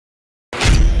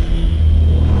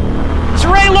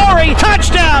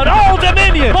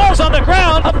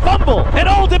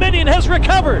Dominion has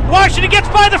recovered. Washington gets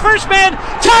by the first man.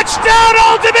 Touchdown,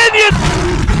 Old Dominion!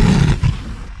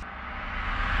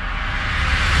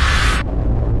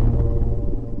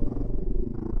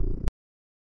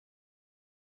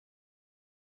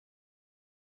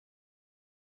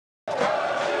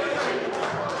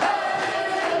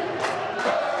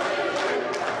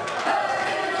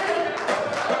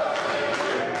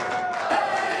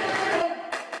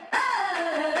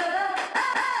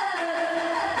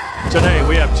 Today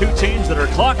we have two teams that are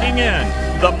clocking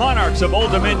in, the Monarchs of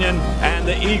Old Dominion and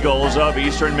the Eagles of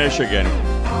Eastern Michigan.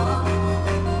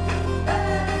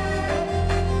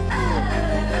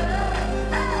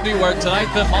 Where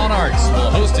tonight the Monarchs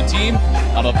will host a team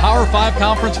of a Power 5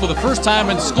 conference for the first time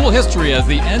in school history as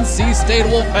the NC State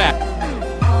Wolfpack.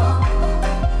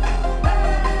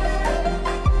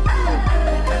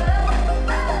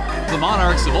 The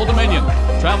Monarchs of Old Dominion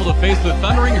travel to face the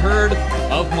Thundering Herd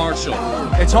of Marshall.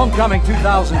 It's homecoming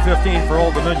 2015 for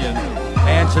Old Dominion,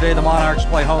 and today the Monarchs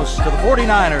play host to the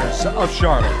 49ers of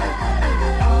Charlotte.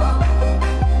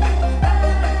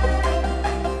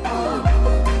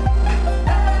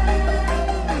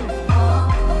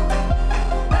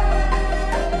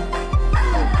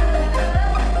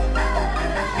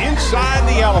 Inside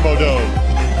the Alamo Dome,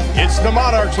 it's the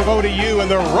Monarchs of ODU and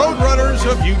the Roadrunners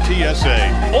of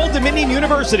UTSA. Old Dominion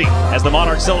University, as the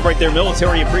Monarchs celebrate their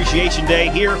Military Appreciation Day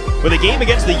here with a game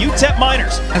against the UTEP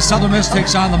Miners. As Southern Miss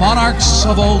takes on the Monarchs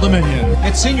of Old Dominion.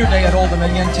 It's senior day at Old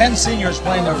Dominion. 10 seniors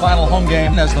playing their final home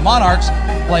game as the Monarchs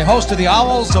play host to the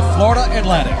Owls of Florida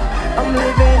Atlantic. I'm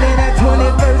living in that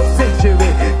 21st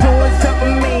century, doing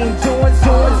something mean to it,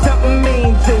 doing something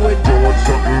mean to it, doing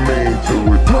something mean to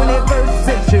it. 21st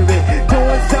century,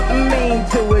 doing something mean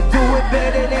to it, do it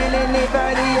better than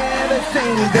anybody ever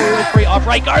seen. Do it. Off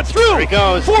right guard through. There he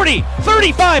goes. 40,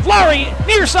 35, Lowry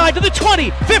near side to the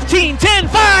 20, 15, 10,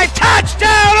 5,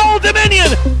 touchdown Old Dominion!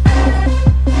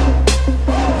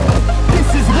 This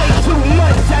is way too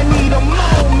much, I need a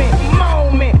moment.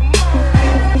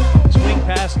 Swing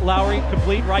pass, Lowry,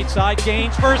 complete right side,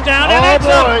 gains, first down, and ends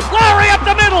up. Lowry up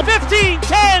the middle, 15,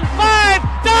 10, 5,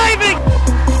 diving!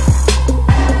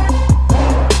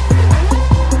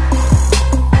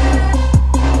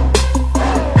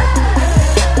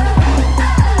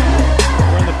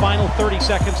 We're in the final 30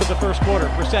 seconds of the first quarter.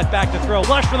 Brissett back to throw,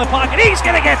 lush from the pocket, he's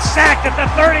gonna get sacked at the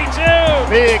 32!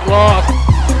 Big loss.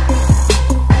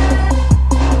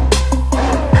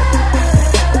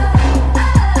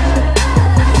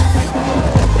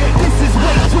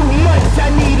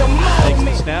 Takes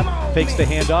the snap, fakes the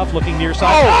handoff, looking near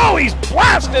side. Oh, he's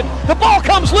blasted! The ball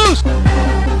comes loose!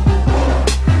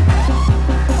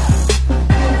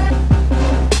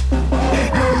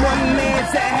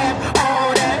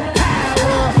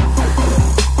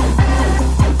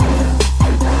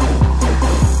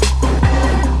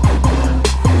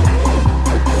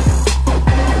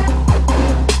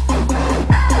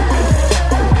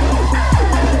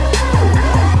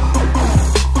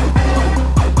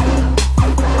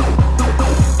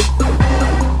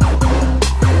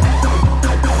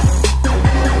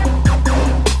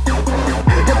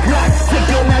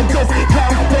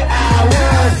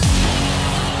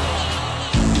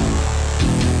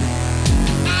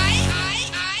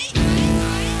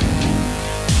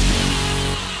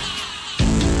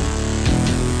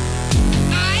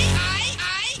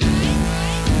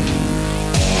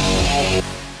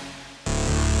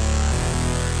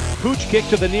 Pooch kick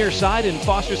to the near side, and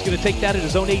Foster's going to take that at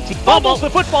his own 18. Fumbles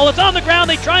the football, it's on the ground,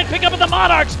 they try and pick up at the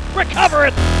Monarchs, recover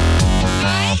it!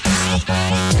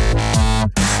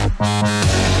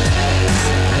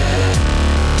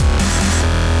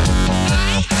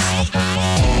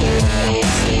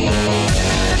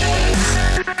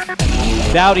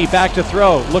 Dowdy back to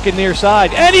throw, looking near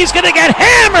side, and he's going to get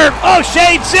hammered! Oh,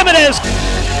 Shade Simonez!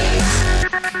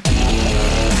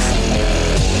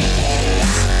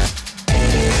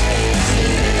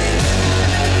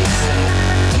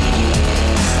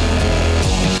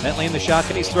 Bentley in the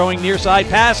shotgun, he's throwing near side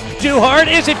pass. Duhart,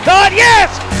 is it caught? Yes!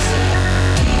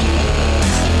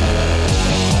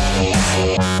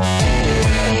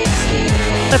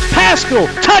 That's Pascal,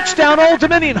 touchdown Old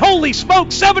Dominion. Holy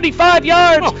smoke, 75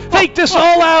 yards. Fake this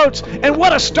all out. And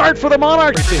what a start for the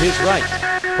Monarchs. To his right.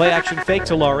 Play action fake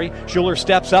to Laurie. Schuler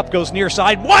steps up, goes near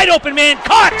side. Wide open man,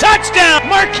 caught, touchdown,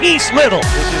 Marquise Little.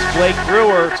 This is Blake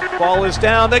Brewer. Ball is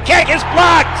down, the kick is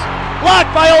blocked.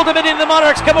 Blocked by Old Dominion. The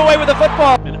Monarchs come away with the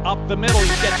football. And up the middle, he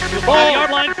gets to the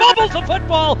 5-yard line, fumbles the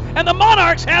football, and the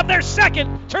Monarchs have their second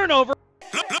turnover.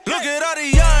 Look at all the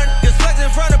yarn, it's flexing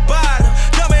from the bottom.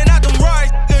 Jumping out them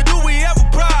rights, do we have a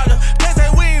problem? They say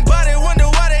we ain't bought it, wonder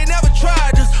why they never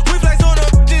tried us. We flex on the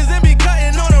bitches and be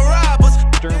cutting on the robbers.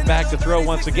 Stern back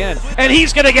once again, and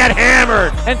he's going to get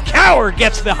hammered, and Coward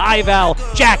gets the high val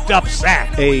jacked up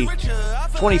sack. A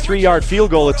 23-yard field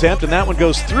goal attempt, and that one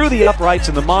goes through the uprights,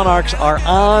 and the Monarchs are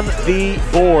on the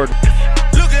board.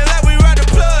 Looking like we ride the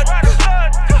blood.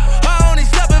 I only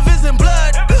stop if it's in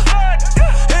blood.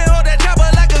 And hold that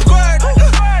chopper like a guard.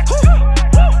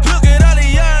 Look at all the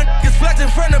young niggas flexing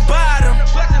from the bottom.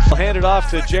 Hand it off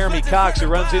to Jeremy Cox, who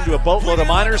runs into a boatload of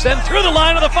Miners, then through the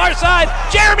line on the far side.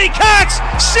 Jeremy Cox,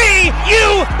 see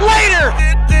you later.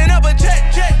 Then up a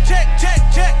check, check, check, check,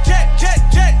 check, check, check,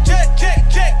 check, check,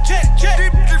 check, check, check, check.